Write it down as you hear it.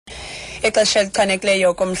Ixesha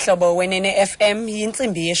elichanekileyo komhlobo wenene FM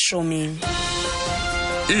yintsimbi yeshumi.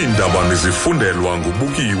 Iindaba nizifundelwa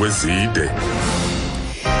ngubukiwe zide.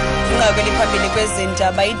 Eliphambili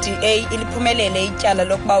kwezindaba iDA iliphumelele ityala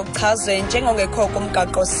lokuba uchazwe njengongekho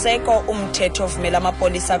kumgaqo seko umthetho ovumela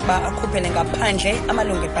amapolisa ukuba akhuphele ngaphandle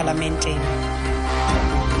amalungu ePalamente.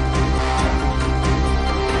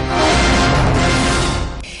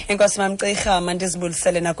 Enkosi mamcirha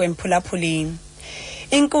mandizibulisele nakwemphulaphuli.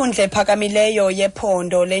 Inkundla ephakamileyo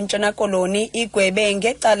yephondo Ntshona Koloni igwebe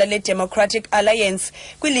ngecala leDemocratic Alliance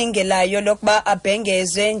kwilinge layo lokuba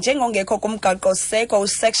abhengezwe njengongekho kumgaqo seko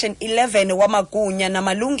uSection 11 wamagunya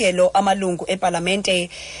namalungelo amalungu ePalamente.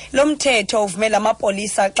 Lo mthetho uvumela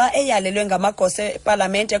amapolisa xa eyalelwe ngamagosa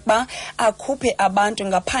ePalamente ukuba akhuphe abantu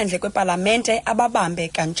ngaphandle kwePalamente ababambe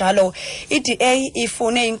kanjalo. iDA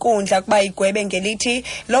ifune inkundla ukuba igwebe ngelithi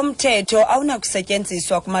lo mthetho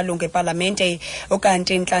awunakusetyenziswa kumalungu ePalamente.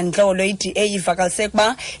 Ntlandlolo iDA ivakalise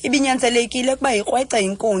ukuba ibinyanzelekile ukuba ikrwece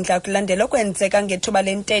inkundla kulandela okwenzeka ngethuba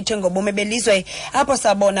lentetho ngobume belizwe apho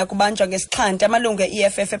sabona kubanjwa ngesixhanti amalungu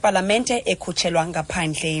eEFF ePalamente ekhutshelwa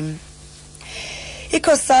ngaphandle.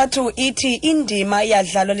 Ikosatu ithi indima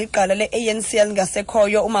yadlalwa liqala le-ANC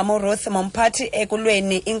elingasekhoyo umama Ruth Mompati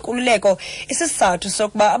ekulweni inkululeko isisathu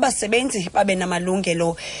sokuba abasebenzi babe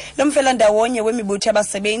namalungelo. Lo mfelandawonye wemibutho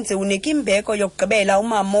yabasebenzi unika imbeko yokugqibela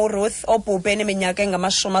umama Ruth obhubhe neminyaka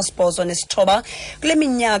engama-89 kule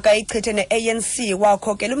minyaka ichithe ne-ANC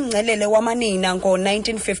wakhokela umngcelele wamanina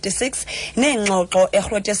ngo-1956 neengxoxo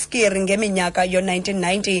eGrooteskier ngeminyaka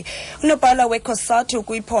yo-1990. Unobhala wekosatu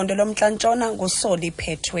kwiphondo lomntla-ntshona ngusoli. Well,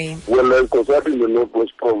 because in the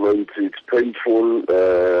Northwest Province, it's painful.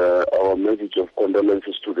 Our message of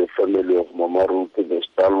condolences to the family of Mama Ruth, the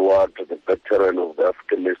stalwart, the veteran of the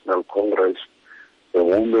African National Congress, the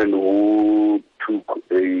woman who took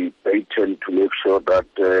a baton to make sure that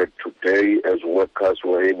today, as workers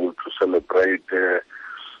were able to celebrate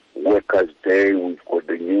Workers' Day. We've got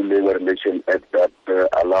the new Labour Relations Act that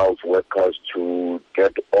allows workers to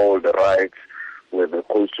get all the rights, with the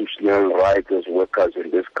constitutional rights as workers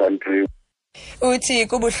in this country. Uthi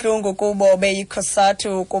kubuhlungu kubo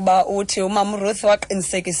beyikosatu kuba uthi umama Ruth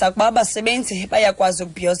waqinisekisa ukuba abasebenzi bayakwazi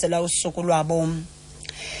ukubhiyozela usuku lwabo.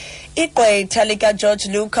 Igqwetha lika George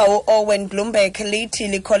Luca Owen Bloomberg lithi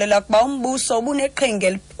likholela ukuba umbuso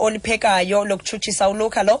ubuneqhinga oliphekayo lokutshutshisa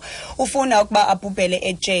uLuca lo ufuna ukuba abhubhele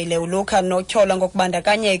ejele. uLuca notyhola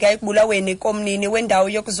ngokubandakanyeka ekubulaweni komnini wendawo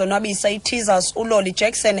yokuzonwabisa iTeasers uLolly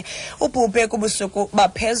Jackson ubhubhe kubusuku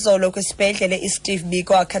baphezolo kwisibhedlele iSteve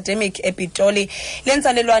Biko Academic ePitoli.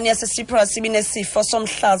 Lenzalelwane yaseCyprus ibinesifo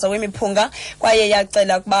somhlaza wemiphunga kwaye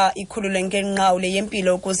yacela ukuba ikhululwe ngenqawule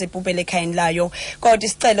yempilo ukuze ibhubhele ekhayeni layo. Kodwa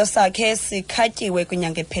isicelo sakhe sikhatyiwe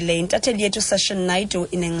kwinyanga epheleyo. Intatheli yethu uSection Naidu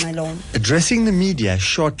inengxelo. Addressing the media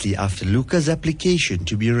shortly after Luca's application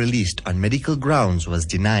to be released on medical grounds was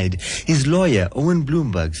denied, his lawyer Owen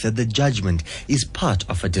Bloomberg said the judgment is part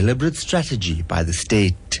of a deliberate strategy by the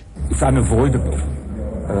state. It's unavoidable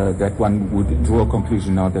that one would draw a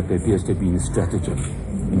conclusion now that there appears to have been a strategy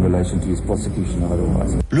in relation to his prosecution or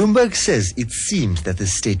otherwise. Bloomberg says it seems that the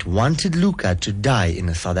state wanted Luca to die in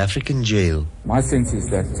a South African jail. My sense is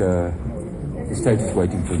that the state is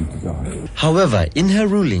waiting for him to die. However, in her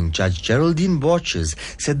ruling, Judge Geraldine Borchers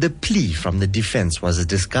said the plea from the defense was a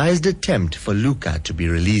disguised attempt for Luca to be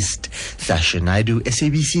released. Sasha Naidu,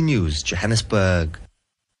 SABC News, Johannesburg.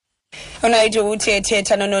 Unaidu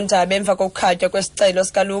uthetha nonondaba emva kokukhatywa kwesicelo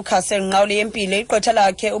sikaLuca senqawule yempilo. Igqwetha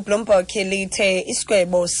lakhe uBloomberg lithe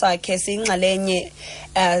isigwebo sakhe siyinxalenye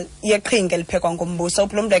yeqhinga eliphekwa ngumbuso.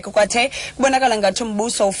 uBloomberg kwathe kubonakala ngathi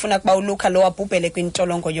umbuso ufuna ukuba uLuca lo abhubhele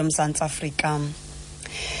kwintolongo yoMzantsi Afrika.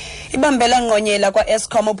 Ibambela ngqonyela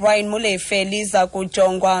kwa-Eskom uBrian Molefe liza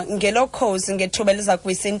kujongwa ngelokhozi ngethuba liza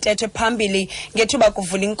kuwisa intetho phambili ngethuba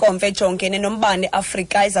kuvula inkomfa ejongene nombane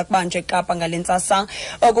Afrika iza kubanjwa eKapa ngalentsasa.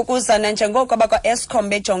 Oku kuzana njengoko abakwa-Eskom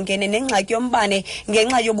bejongene nengxaki yombane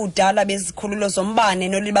ngenxa yobudala bezikhululo zombane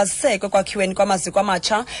nolibaziseko kwakhiweni kwamaziko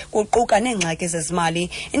amatsha kuquka neengxaki zezimali.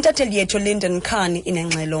 Intatheli yethu Lyndon Khan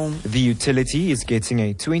inengxelo. The utility is getting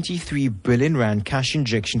a 23 billion rand cash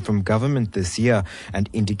injection from government this year and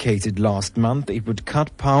indicates last month it would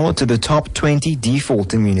cut power to the top 20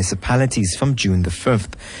 defaulting municipalities from June the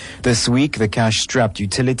 5th. This week, the cash-strapped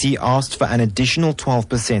utility asked for an additional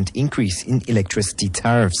 12% increase in electricity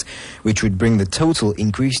tariffs, which would bring the total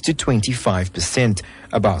increase to 25%.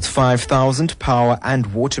 About 5,000 power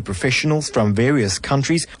and water professionals from various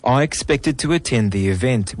countries are expected to attend the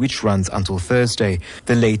event, which runs until Thursday.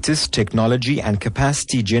 The latest technology and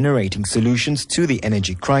capacity generating solutions to the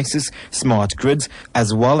energy crisis, smart grids,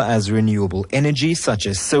 as well as renewable energy such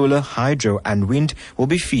as solar, hydro and wind will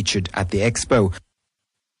be featured at the expo.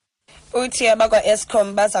 Uthi abakwa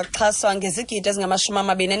Eskom bazaxhaswa ngezigidi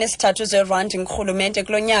ezingama-23 zeerandi ngurhulumente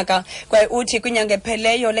kulo nyaka, kwaye uthi kwinyanga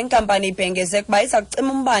epheleyo le nkampani ibhengeze kuba iza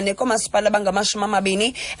kucima umbane koomasipala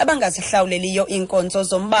abangama-20 abangazihlawuleliyo iinkonzo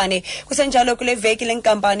zombane. Kusenjalo kule veki le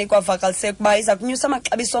nkampani kwavakalise ukuba iza kunyusa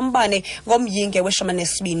amaxabiso ombane ngomyinge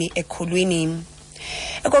we-12 ekhulwini.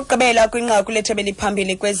 Ekugqibela kwinqaku lethu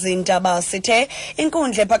Eliphambili kwezindaba sithe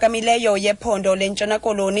Inkundla ephakamileyo yephondo Ntshona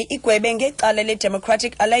Koloni igwebe ngecala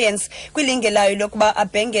le-Democratic Alliance kwilinge layo lokuba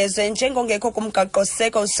abhengezwe njengo ngekho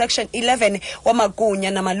kumgaqo-seko uSection 11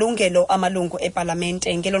 wamagunya namalungelo amalungu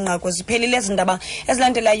ePalamente. Ngelo nqaku ziphelile ezindaba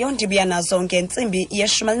ezilandelayo ndibuya nazo ngentsimbi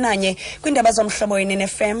ye-11 kwiindaba zomhlobo yenene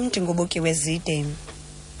FM ndingubukiwe zide.